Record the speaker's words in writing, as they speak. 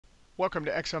Welcome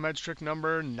to Excel Magic Trick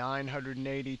number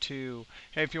 982.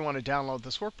 Hey, if you want to download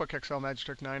this workbook, Excel Magic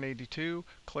Trick 982,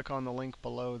 click on the link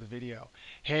below the video.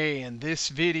 Hey, in this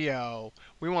video,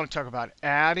 we want to talk about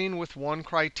adding with one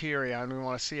criteria, and we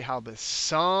want to see how the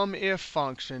SUMIF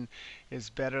function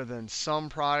is better than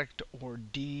SUMPRODUCT or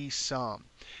DSUM.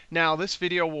 Now, this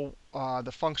video will,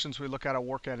 the functions we look at will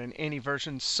work at in any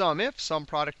version: SUMIF,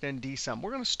 SUMPRODUCT, and DSUM. We're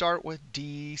going to start with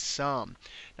DSUM.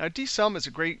 Now, DSUM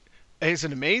is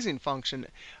an amazing function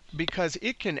because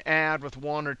it can add with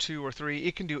one or two or three.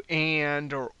 It can do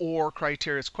and or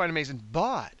criteria. It's quite amazing.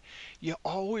 But you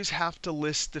always have to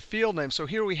list the field name. So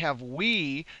here we have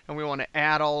we, and we want to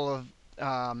add all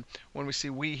of, when we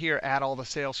see we here, add all the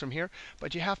sales from here.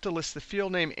 But you have to list the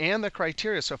field name and the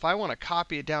criteria. So if I want to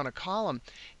copy it down a column,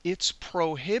 it's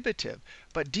prohibitive.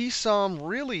 But DSUM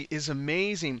really is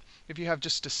amazing if you have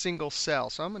just a single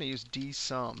cell. So I'm going to use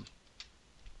DSUM.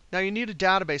 Now you need a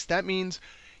database. That means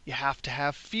you have to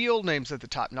have field names at the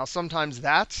top. Now sometimes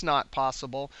that's not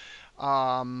possible,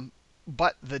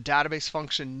 but the database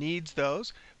function needs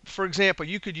those. For example,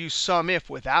 you could use SUMIF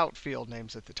without field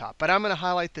names at the top. But I'm going to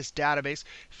highlight this database,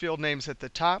 field names at the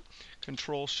top,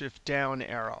 Control-Shift-Down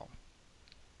arrow,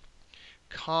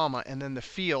 comma, and then the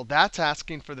field. That's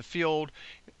asking for the field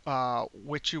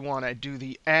which you want to do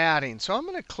the adding. So I'm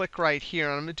going to click right here,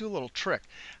 and I'm going to do a little trick.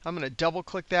 I'm going to double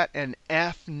click that, and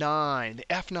F9. The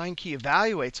F9 key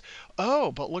evaluates.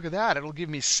 Oh, but look at that. It'll give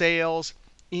me sales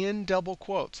in double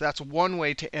quotes. That's one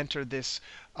way to enter this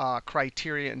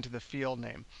criteria into the field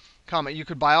name. Comma. You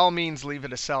could by all means leave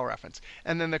it a cell reference.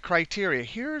 And then the criteria.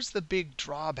 Here's the big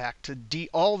drawback to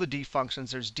all the D functions.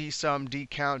 There's DSUM,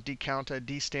 DCount, DCounta,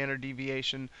 DStandard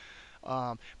deviation.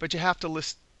 But you have to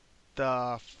list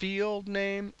the field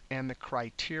name and the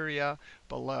criteria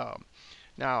below.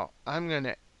 Now I'm going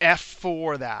to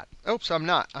F4 that. Oops, I'm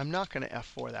not. I'm not going to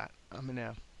F4 that. I'm going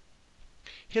to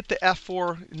hit the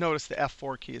F4. Notice the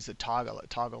F4 key is a toggle. It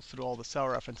toggles through all the cell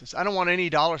references. I don't want any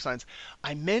dollar signs.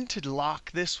 I meant to lock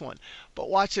this one. But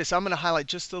watch this. I'm going to highlight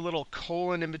just a little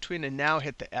colon in between and now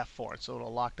hit the F4. So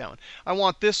it'll lock that one. I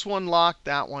want this one locked,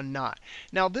 that one not.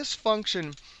 Now this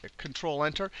function,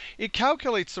 Control-Enter, it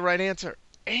calculates the right answer.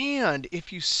 And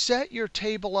if you set your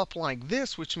table up like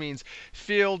this, which means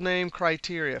field name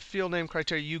criteria,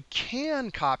 you can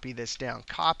copy this down.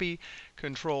 Copy,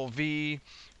 Control-V,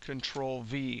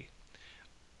 Control-V.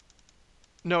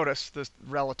 Notice the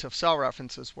relative cell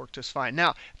references work just fine.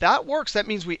 Now, that works. That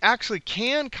means we actually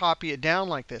can copy it down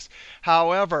like this.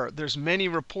 However, there's many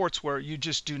reports where you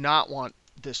just do not want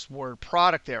this word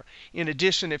product there. In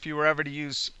addition, if you were ever to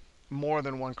use more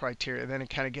than one criteria, then it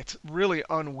kind of gets really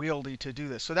unwieldy to do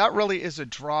this. So that really is a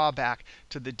drawback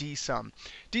to the DSUM.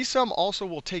 DSUM also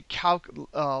will take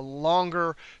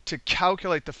longer to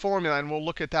calculate the formula, and we'll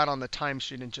look at that on the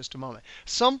timesheet in just a moment.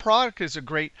 SUMPRODUCT is a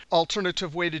great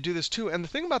alternative way to do this too. And the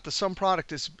thing about the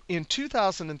SUMPRODUCT is in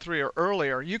 2003 or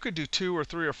earlier, you could do 2 or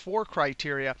 3 or 4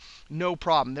 criteria, no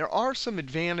problem. There are some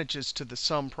advantages to the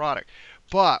SUMPRODUCT.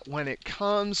 But when it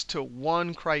comes to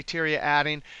one criteria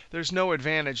adding, there's no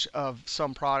advantage of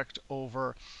SUMPRODUCT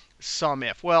over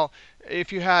SUMIF. Well,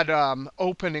 if you had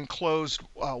open and closed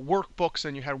workbooks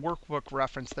and you had workbook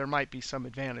reference, there might be some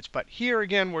advantage. But here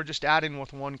again, we're just adding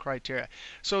with one criteria.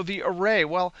 So the array,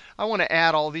 well, I want to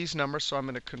add all these numbers, so I'm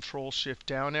going to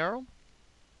Control-Shift-Down arrow.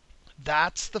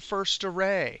 That's the first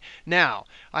array. Now,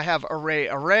 I have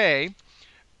array.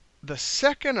 The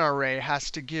second array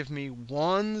has to give me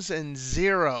ones and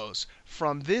zeros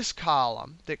from this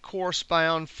column that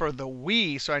correspond for the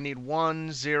we. So I need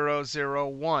 1, 0, 0,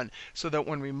 1. So that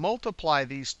when we multiply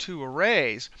these two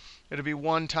arrays, it'll be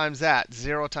 1 times that,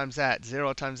 0 times that,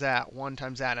 0 times that, 1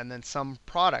 times that. And then some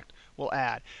product will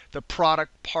add. The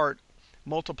product part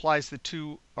multiplies the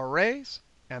two arrays,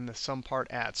 and the sum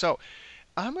part adds. So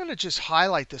I'm going to just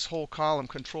highlight this whole column,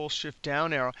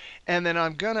 Control-Shift-Down arrow. And then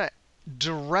I'm going to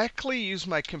directly use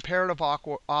my comparative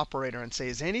operator and say,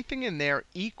 is anything in there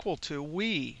equal to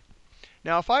we?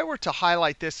 Now, if I were to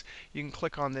highlight this, you can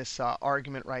click on this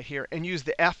argument right here and use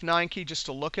the F9 key just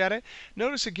to look at it.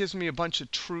 Notice it gives me a bunch of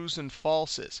trues and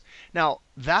falses. Now,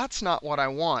 that's not what I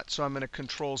want. So I'm going to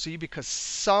Control-Z because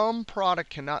SUMPRODUCT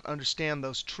cannot understand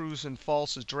those trues and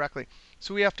falses directly.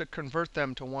 So we have to convert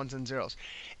them to ones and zeros.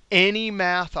 Any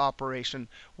math operation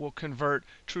will convert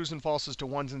trues and falses to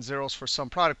ones and zeros for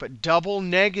SUMPRODUCT. But double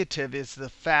negative is the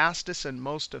fastest and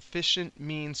most efficient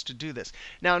means to do this.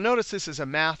 Now, notice this is a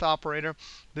math operator.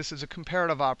 This is a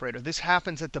comparative operator. This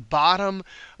happens at the bottom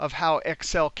of how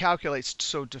Excel calculates.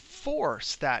 So to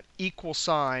force that equal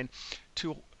sign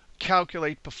to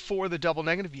calculate before the double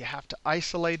negative, you have to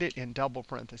isolate it in double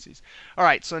parentheses. All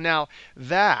right, so now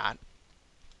that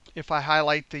if I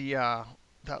highlight the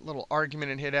that little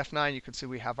argument and hit F9, you can see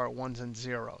we have our ones and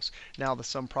zeros. Now the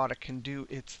sum product can do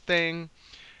its thing.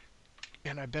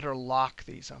 And I better lock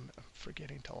these. I'm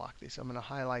forgetting to lock these. I'm going to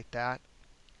highlight that,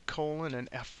 colon,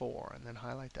 and F4. And then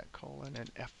highlight that, colon,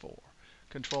 and F4.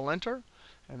 Control Enter,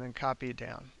 and then copy it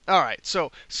down. All right,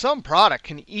 so sum product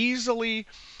can easily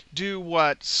do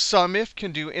what SUMIF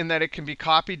can do in that it can be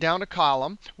copied down a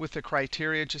column with the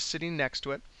criteria just sitting next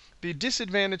to it. The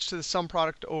disadvantage to the sum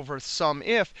product over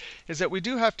SUMIF is that we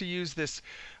do have to use this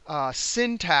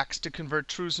syntax to convert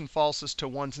trues and falses to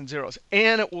ones and zeros.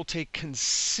 And it will take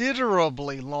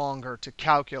considerably longer to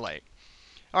calculate.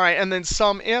 All right, and then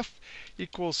SUMIF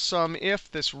equals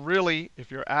SUMIF. This really, if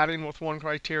you're adding with one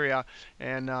criteria,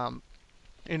 and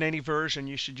in any version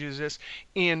you should use this.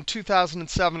 In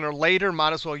 2007 or later,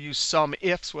 might as well use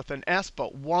SUMIFs with an S.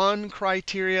 But one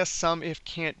criteria, SUMIF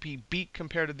can't be beat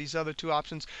compared to these other two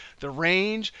options. The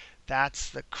range, that's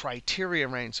the criteria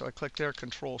range. So I click there,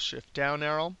 Control Shift down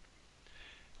arrow.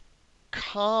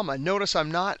 Comma. Notice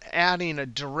I'm not adding a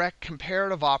direct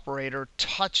comparative operator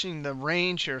touching the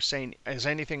range here, saying is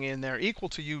anything in there equal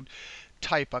to, you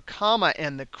type a comma,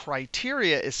 and the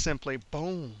criteria is simply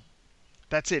boom.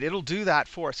 That's it. It'll do that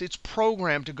for us. It's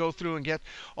programmed to go through and get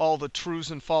all the trues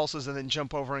and falses and then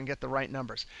jump over and get the right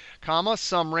numbers. Comma,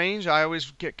 sum range. I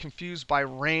always get confused by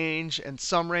range and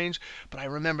sum range, but I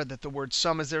remember that the word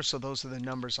sum is there, so those are the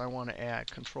numbers I want to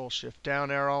add. Control Shift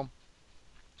down arrow.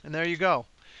 And there you go.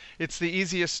 It's the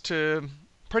easiest to,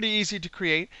 pretty easy to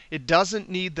create. It doesn't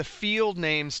need the field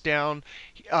names down,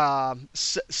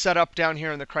 set up down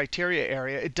here in the criteria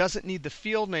area. It doesn't need the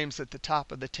field names at the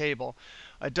top of the table.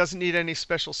 It doesn't need any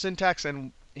special syntax.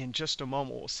 And in just a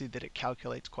moment, we'll see that it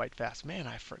calculates quite fast. Man,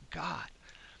 I forgot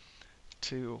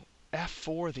to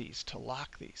F4 these to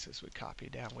lock these as we copy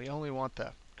down. We only want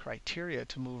the criteria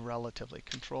to move relatively.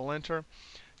 Control Enter,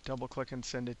 double click, and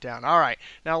send it down. All right,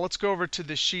 now let's go over to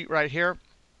the sheet right here.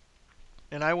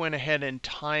 And I went ahead and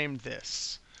timed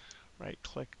this. Right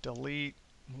click, delete,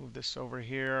 move this over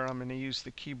here. I'm going to use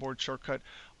the keyboard shortcut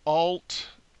Alt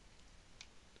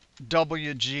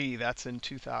WG. That's in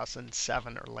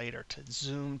 2007 or later to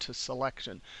zoom to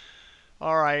selection.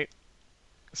 All right.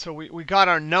 So we got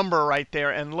our number right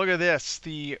there. And look at this.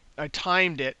 I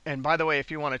timed it. And by the way, if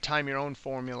you want to time your own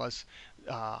formulas,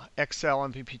 Excel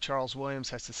MVP Charles Williams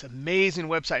has this amazing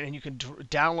website, and you can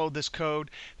download this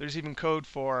code. There's even code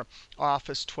for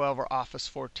Office 12 or Office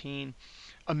 14.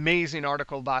 Amazing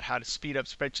article about how to speed up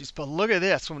spreadsheets. But look at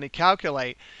this. When we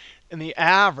calculate in the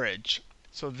average,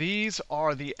 so these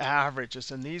are the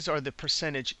averages, and these are the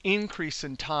percentage increase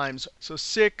in times. So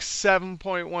 6,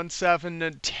 7.17,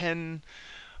 and 10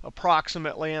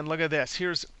 approximately. And look at this.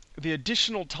 Here's the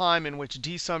additional time in which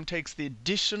DSUM takes, the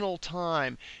additional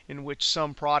time in which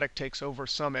SUMPRODUCT takes over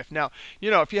SUMIF. Now,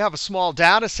 if you have a small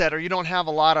data set or you don't have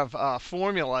a lot of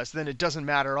formulas, then it doesn't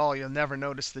matter at all. You'll never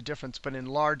notice the difference. But in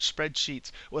large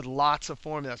spreadsheets with lots of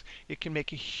formulas, it can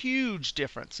make a huge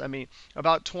difference. I mean,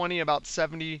 about 20, about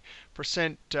 70%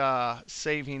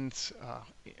 savings,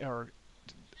 or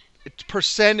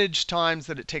percentage times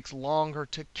that it takes longer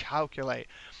to calculate.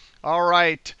 All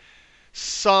right.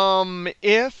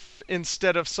 SUMIF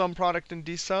instead of SUMPRODUCT and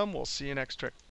DSUM. We'll see you next trick.